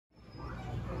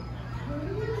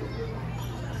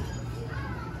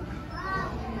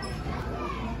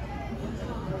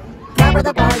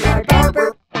Barber the Barnyard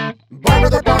Barber. Barber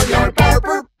the Barnyard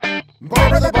Barber.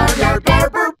 Barber the Barnyard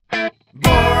Barber.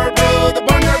 Barber the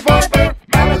Barnyard Barber.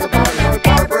 Barber the Barnyard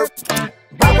Barber.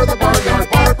 Barber the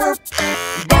Barnyard Barber.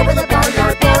 Barber the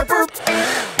Barnyard Barber.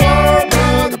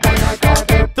 Barber the Barnyard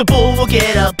Barber. The bull will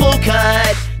get a bull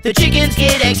cut. The chickens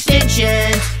get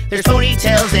extensions. There's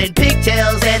ponytails and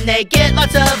pigtails, and they get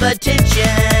lots of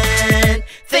attention.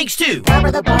 Thanks to Barber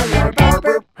the Barnyard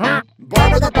Barber.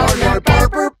 Barber the Barnyard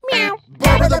Barber. Meow.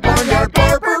 Barber the Barnyard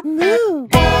Barber. Moo.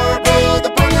 Barber the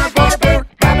Barnyard Barber.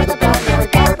 Barber the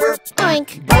Barnyard Barber.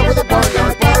 Oink. Barber the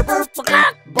Barnyard Barber.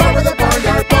 Barber the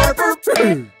Barnyard Barber.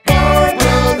 Barber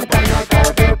the Barnyard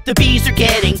Barber. the bees are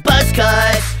getting buzz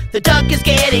cuts. The duck is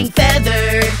getting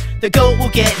feathered. The goat will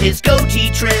get his goatee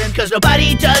trimmed, 'cause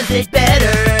nobody does it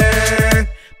better.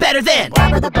 Better than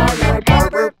Barber the Barnyard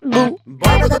Barber.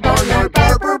 Barber the Barnyard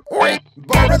Barber.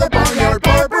 Barber the Barnyard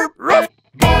Barber.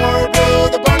 Barber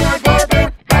the Barnyard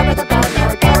Barber. Barber the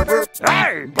Barnyard Barber.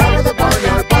 Barber the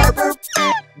Barnyard Barber.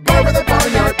 Barber the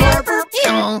Barnyard Barber.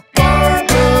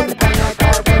 Barber the Barnyard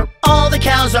Barber. all the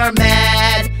cows are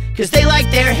mad, 'cause they like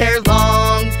their hair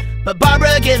long. But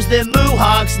Barbara gives them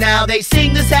mohawks, now they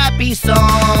sing this happy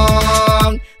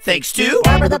song. Thanks to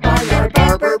Barber the Barnyard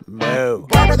Barber. Moo.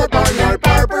 Barber the Barnyard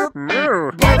Barber.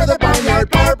 Barber the Barnyard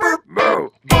Barber.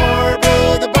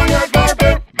 Barber the Barnyard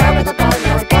Barber. Barber the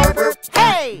Barnyard Barber.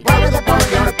 Hey! Barber the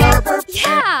Barnyard Barber.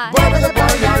 Yeah. Barber the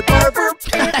Barnyard Barber.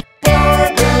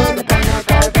 Barber the Barnyard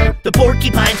Barber. The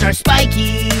porcupines are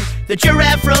spiky, the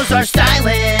giraffe rows are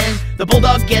styling, the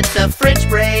bulldog gets a French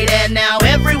braid, and now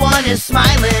everyone is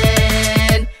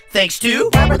smiling. Thanks to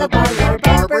Barber the Barnyard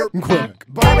Barber.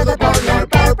 Barber the Barnyard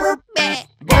Barber.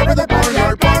 Barber the Barnyard